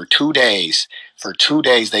stayed there for 2 days. For 2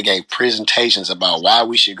 days, they gave presentations about why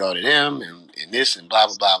we should go to them and this and blah,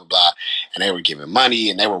 blah, blah, blah, blah. And they were giving money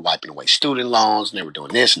and they were wiping away student loans and they were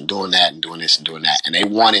doing this and doing that and doing this and doing that. And they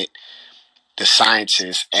wanted the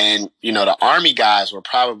scientists and, the Army guys were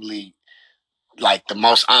probably like the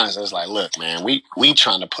most honest. I was like, look, man, we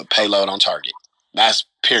trying to put payload on target. That's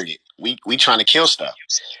period. We trying to kill stuff.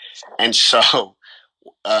 And so,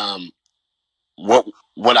 what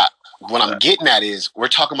I'm getting at is we're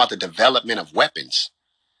talking about the development of weapons.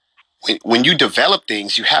 When you develop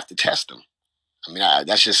things, you have to test them. I mean,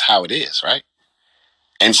 that's just how it is, right?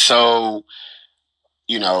 And so,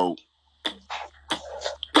 to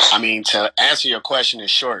answer your question in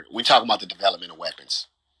short, we're talking about the development of weapons,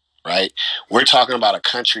 right? We're talking about a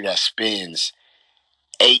country that spends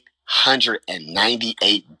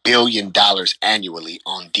 $898 billion annually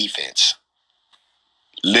on defense.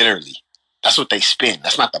 Literally. That's what they spend.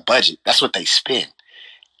 That's not the budget. That's what they spend.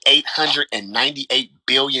 $898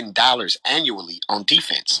 billion annually on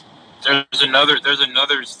defense. There's another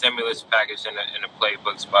stimulus package in the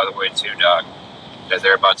playbooks, by the way, too, Doc, that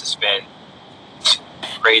they're about to spend a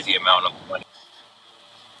crazy amount of money.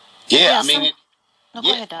 Yeah, I mean,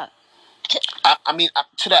 go ahead, Doc. I mean,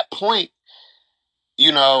 to that point,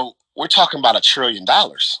 we're talking about $1 trillion.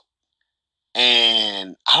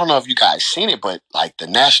 And I don't know if you guys seen it, but like the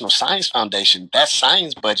National Science Foundation, that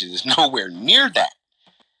science budget is nowhere near that.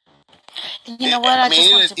 You know what?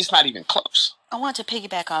 It's not even close. I want to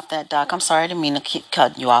piggyback off that, Doc. I'm sorry, I didn't mean to keep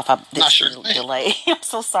cutting you off. This delay. I'm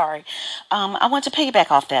so sorry. I want to piggyback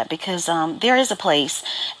off that because there is a place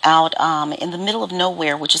out in the middle of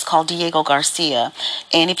nowhere which is called Diego Garcia.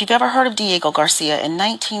 And if you've ever heard of Diego Garcia, in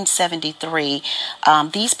 1973,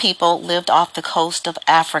 these people lived off the coast of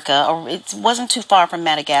Africa, or it wasn't too far from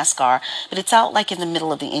Madagascar, but it's out like in the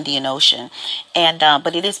middle of the Indian Ocean. And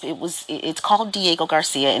but it's called Diego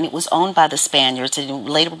Garcia, and it was owned by the Spaniards, and it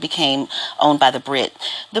later became owned by the Brit.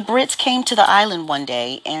 The Brits came to the island one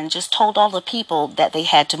day and just told all the people that they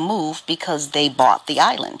had to move because they bought the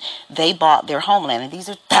island. They bought their homeland. And these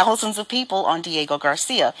are thousands of people on Diego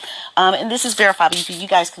Garcia. And this is verified. You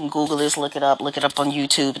guys can Google this, look it up on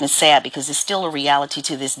YouTube. And it's sad because it's still a reality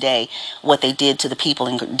to this day what they did to the people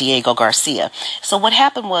in Diego Garcia. So what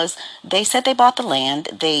happened was they said they bought the land,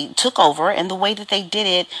 they took over, and the way that they did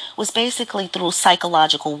it was basically through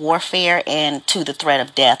psychological warfare and to the threat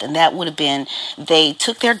of death. And that would have been they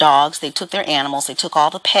took their dogs, they took their animals, they took all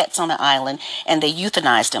the pets on the island, and they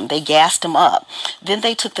euthanized them. They gassed them up. Then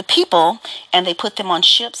they took the people and they put them on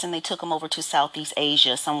ships and they took them over to Southeast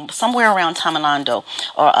Asia, somewhere around Tamil Nadu,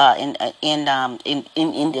 or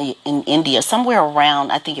in India, somewhere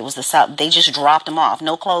around. I think it was the South. They just dropped them off,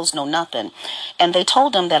 no clothes, no nothing, and they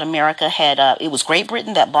told them that America had. It was Great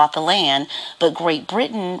Britain that bought the land, but Great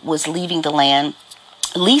Britain was leaving the land,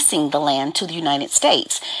 leasing the land to the United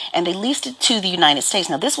States, and they leased it to the United States.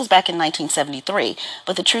 Now, this was back in 1973,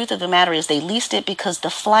 but the truth of the matter is they leased it because the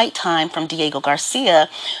flight time from Diego Garcia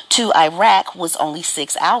to Iraq was only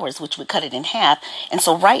 6 hours, which would cut it in half. And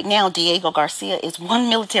so right now, Diego Garcia is one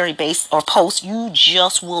military base or post you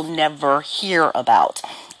just will never hear about.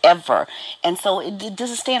 Ever. And so it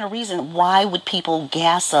doesn't stand a reason why would people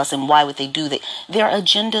gas us and why would they do that. Their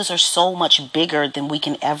agendas are so much bigger than we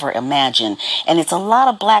can ever imagine, and it's a lot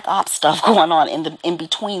of black ops stuff going on in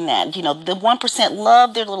between that. You know, the 1%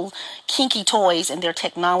 love their little kinky toys and their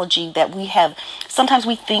technology that we have. Sometimes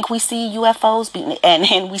we think we see UFOs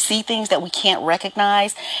and we see things that we can't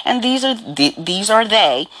recognize, and these are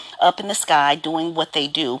they up in the sky doing what they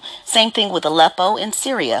do. Same thing with Aleppo and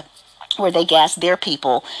Syria, where they gas their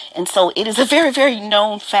people. And so it is a very, very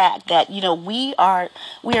known fact that, you know, we are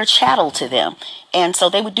chattel to them. And so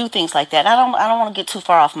they would do things like that. I don't want to get too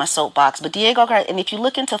far off my soapbox, but Diego Garcia, and if you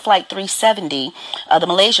look into Flight 370, the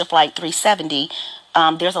Malaysia Flight 370,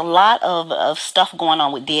 there's a lot of stuff going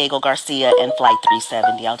on with Diego Garcia and Flight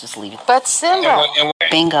 370. I'll just leave it. But Simba.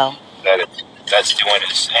 Bingo. That's doing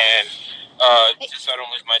this. And just so I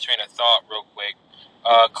don't lose my train of thought real quick,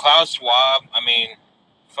 Klaus Schwab, I mean,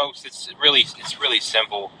 folks, it's really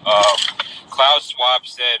simple. Klaus Schwab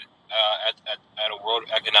said at a World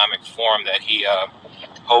Economic Forum that he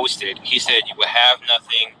hosted, he said, "You will have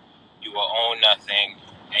nothing, you will own nothing,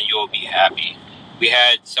 and you will be happy." We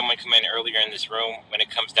had someone come in earlier in this room. When it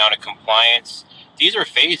comes down to compliance, these are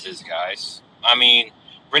phases, guys. I mean,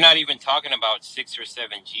 we're not even talking about 6 or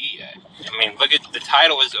 7G yet. I mean, look at the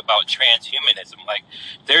title is about transhumanism. Like,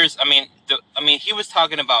 he was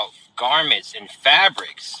talking about garments and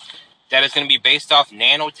fabrics that is going to be based off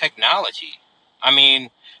nanotechnology. I mean,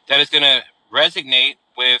 that is going to resonate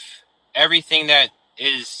with everything that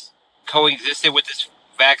is coexisted with this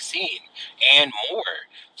vaccine and more.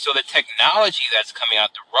 So the technology that's coming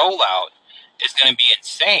out, the rollout, is going to be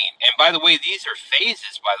insane. And by the way, these are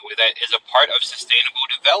phases, by the way, that is a part of sustainable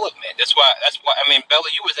development. That's why, I mean, Bella,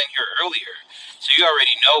 you was in here earlier, so you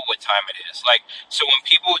already know what time it is. Like, so when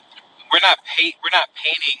people, we're not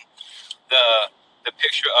painting the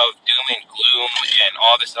picture of doom and gloom and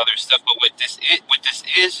all this other stuff, but what this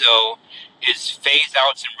is though is phase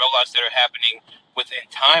outs and rollouts that are happening within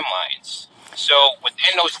timelines. So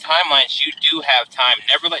within those timelines, you do have time.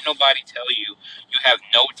 Never let nobody tell you you have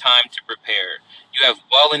no time to prepare. You have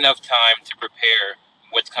well enough time to prepare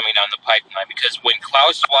what's coming down the pipeline. Because when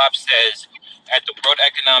Klaus Schwab says at the World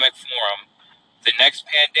Economic Forum, the next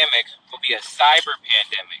pandemic will be a cyber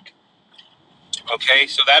pandemic. Okay,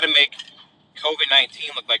 so that'll make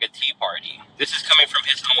COVID-19 look like a tea party. This is coming from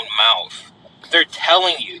his own mouth. They're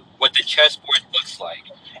telling you what the chessboard looks like.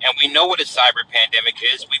 And we know what a cyber pandemic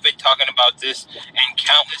is. We've been talking about this in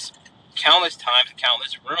countless times in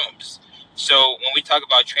countless rooms. So when we talk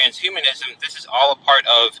about transhumanism, this is all a part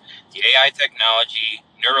of the AI technology,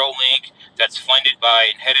 Neuralink, that's funded by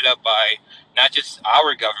and headed up by not just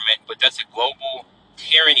our government, but that's a global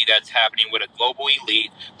tyranny that's happening with a global elite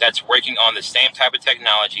that's working on the same type of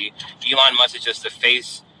technology. Elon Musk is just a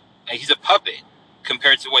face. He's a puppet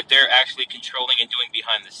compared to what they're actually controlling and doing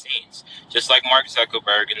behind the scenes, just like Mark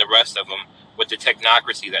Zuckerberg and the rest of them with the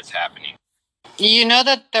technocracy that's happening. You know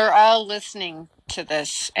that they're all listening to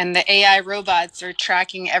this, and the AI robots are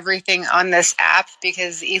tracking everything on this app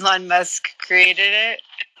because Elon Musk created it.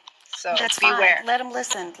 So that's beware. Fine. Let them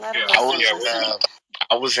listen.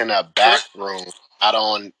 I was in a back room, not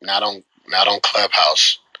on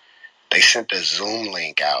Clubhouse. They sent a Zoom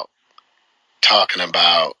link out talking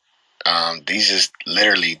about these is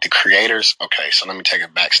literally the creators. Okay, so let me take a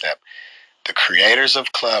back step. The creators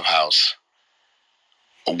of Clubhouse,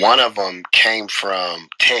 one of them came from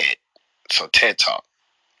TED, so TED Talk.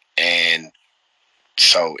 And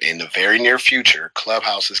so in the very near future,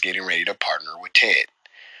 Clubhouse is getting ready to partner with TED.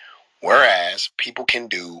 Whereas people can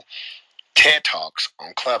do TED Talks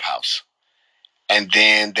on Clubhouse. And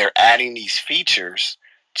then they're adding these features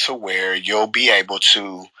to where you'll be able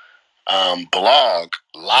to blog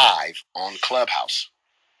live on Clubhouse.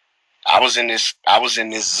 I was in this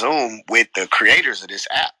Zoom with the creators of this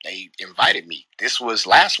app. They invited me. This was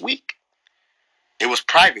last week. It was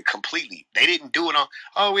private completely. They didn't do it on,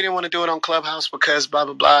 oh, we didn't want to do it on Clubhouse because blah,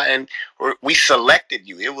 blah, blah. And we selected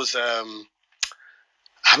you. It was,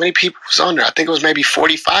 how many people was on there? I think it was maybe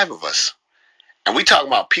 45 of us. And we talking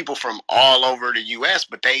about people from all over the U.S.,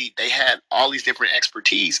 but they had all these different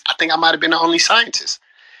expertise. I think I might have been the only scientist.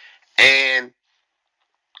 And,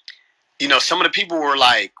 you know, some of the people were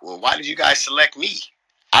like, well, why did you guys select me?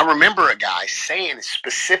 I remember a guy saying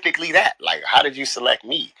specifically that. Like, how did you select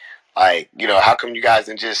me? Like, you know, how come you guys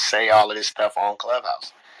didn't just say all of this stuff on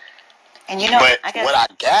Clubhouse? And you know, but what I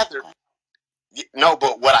gathered,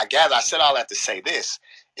 I said all that to say this,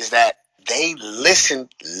 is that they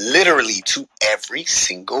listened literally to every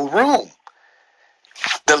single room.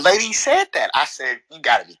 The lady said that. I said, you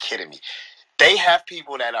got to be kidding me. They have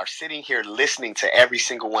people that are sitting here listening to every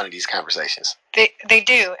single one of these conversations. They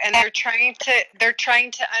do, and they're trying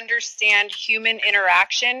to understand human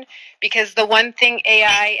interaction, because the one thing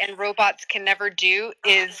AI and robots can never do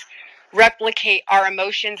is replicate our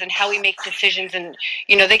emotions and how we make decisions. And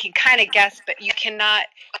you know, they can kind of guess, but you cannot.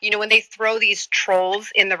 You know, when they throw these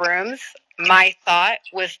trolls in the rooms, my thought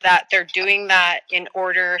was that they're doing that in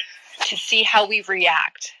order to see how we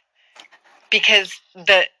react, because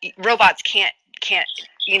the robots can't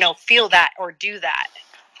feel that or do that.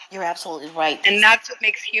 You're absolutely right. And that's what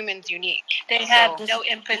makes humans unique. They have no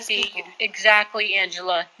empathy. Exactly,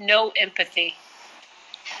 Angela. No empathy.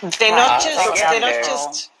 They're not just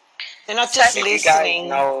if listening. you guys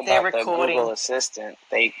know they're about recording. the Google Assistant,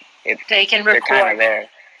 they can they're record. kind of there.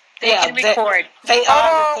 They can record. They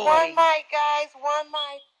are recording. One mic, guys. One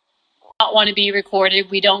mic. Not want to be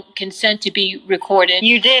recorded. We don't consent to be recorded.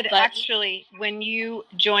 You did actually, when you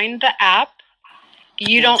joined the app,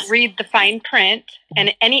 you don't read the fine print,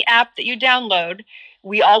 and any app that you download,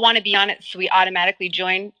 we all want to be on it, so we automatically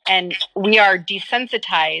join, and we are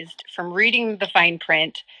desensitized from reading the fine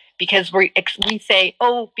print, because we say,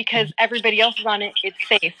 oh, because everybody else is on it, it's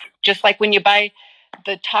safe. Just like when you buy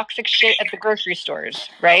the toxic shit at the grocery stores,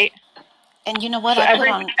 right? And you know what? So I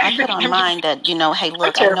put on mine that, you know, hey,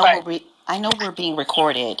 look, I know we're being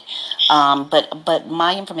recorded, but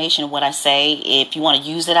my information, what I say, if you want to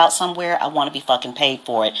use it out somewhere, I want to be fucking paid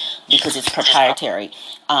for it, because it's proprietary.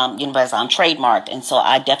 You know, as I'm trademarked, and so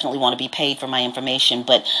I definitely want to be paid for my information.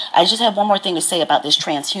 But I just have one more thing to say about this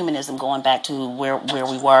transhumanism, going back to where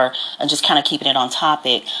we were, and just kind of keeping it on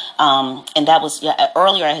topic. And that was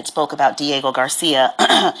earlier I had spoke about Diego Garcia,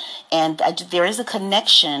 and there is a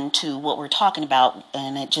connection to what we're talking about,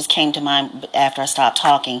 and it just came to mind after I stopped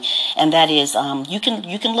talking, and that is you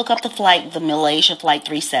can look up the Malaysia Flight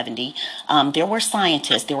 370. There were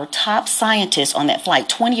scientists, there were top scientists on that flight,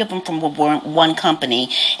 20 of them from one company,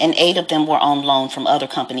 and 8 of them were on loan from other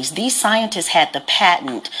companies. These scientists had the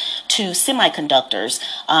patent to semiconductors,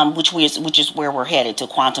 which is where we're headed, to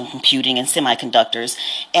quantum computing and semiconductors,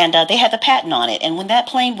 and they had the patent on it. And when that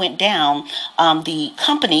plane went down, the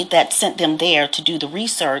company that sent them there to do the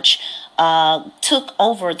research took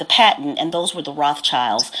over the patent, and those were the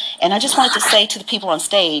Rothschilds. And I just wanted to say to the people on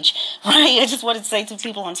stage,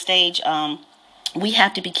 we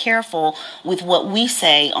have to be careful with what we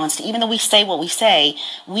say even though we say what we say,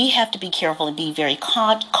 we have to be careful and be very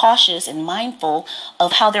cautious and mindful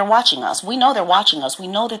of how they're watching us. We know they're watching us. We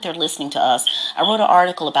know that they're listening to us. I wrote an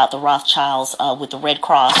article about the Rothschilds with the Red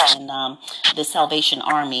Cross and the Salvation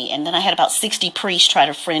Army, and then I had about 60 priests try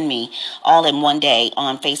to friend me all in one day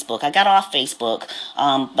on Facebook. I got off Facebook.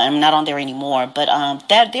 I'm not on there anymore, but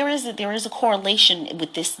that there is a correlation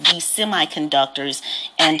with these semiconductors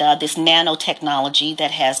and this nanotechnology that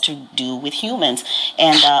has to do with humans,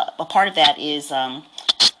 and a part of that is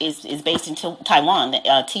based in Taiwan.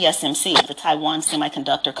 TSMC, the Taiwan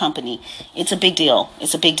Semiconductor Company. It's a big deal.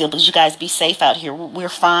 It's a big deal, because you guys be safe out here. We're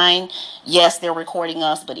fine. Yes, they're recording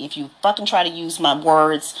us, but if you fucking try to use my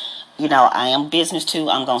words, you know, I am business too,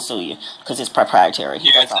 I'm gonna sue you, because it's proprietary.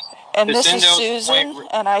 Yeah, and this is Susan,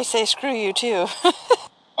 and I say screw you too.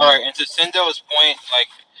 All right, and to Cindo's point, like,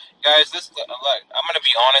 guys, I'm gonna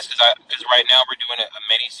be honest, because right now we're doing a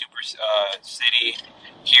mini super city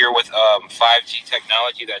here with 5G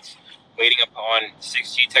technology that's waiting upon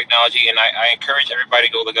 6G technology, and I encourage everybody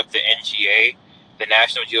to go look up the NGA, the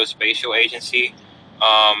National Geospatial Agency.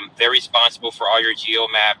 They're responsible for all your geo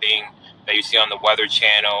mapping that you see on the Weather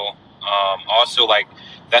Channel. Also, like,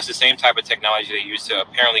 that's the same type of technology they use to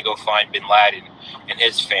apparently go find Bin Laden and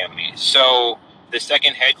his family. So the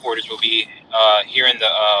second headquarters will be here in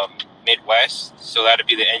the Midwest, so that'll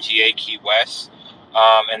be the NGA Key West,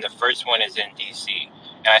 and the first one is in DC.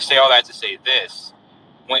 And I say all that to say this: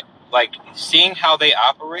 when, like, seeing how they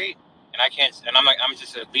operate, and I'm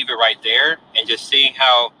just gonna leave it right there, and just seeing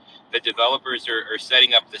how the developers are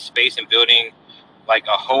setting up the space and building like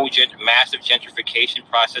a whole massive gentrification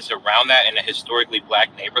process around that in a historically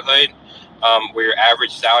black neighborhood, where your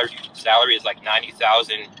average salary is like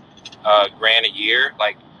 90,000 grand a year.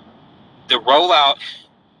 Like the rollout,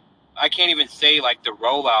 I can't even say like the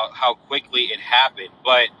rollout how quickly it happened,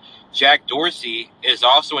 but Jack Dorsey is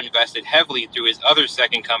also invested heavily through his other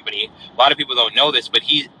second company. A lot of people don't know this, but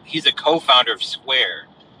he's a co-founder of Square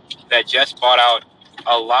that just bought out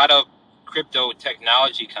a lot of crypto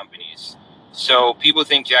technology companies. So people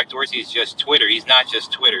think Jack Dorsey is just Twitter. He's not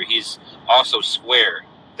just Twitter. He's also Square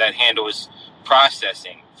that handles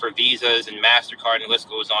processing for Visas and MasterCard, and the list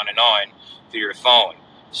goes on through your phone.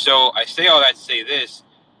 So I say all that to say this: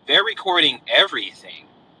 they're recording everything.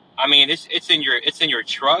 I mean, it's in your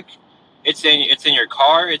truck, it's in your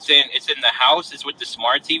car, it's in the house, it's with the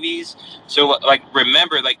smart TVs. So like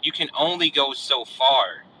remember, like you can only go so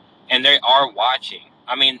far, and they are watching.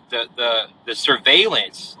 I mean, the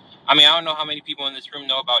surveillance. I mean, I don't know how many people in this room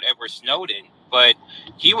know about Edward Snowden, but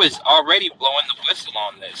he was already blowing the whistle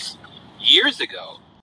on this years ago.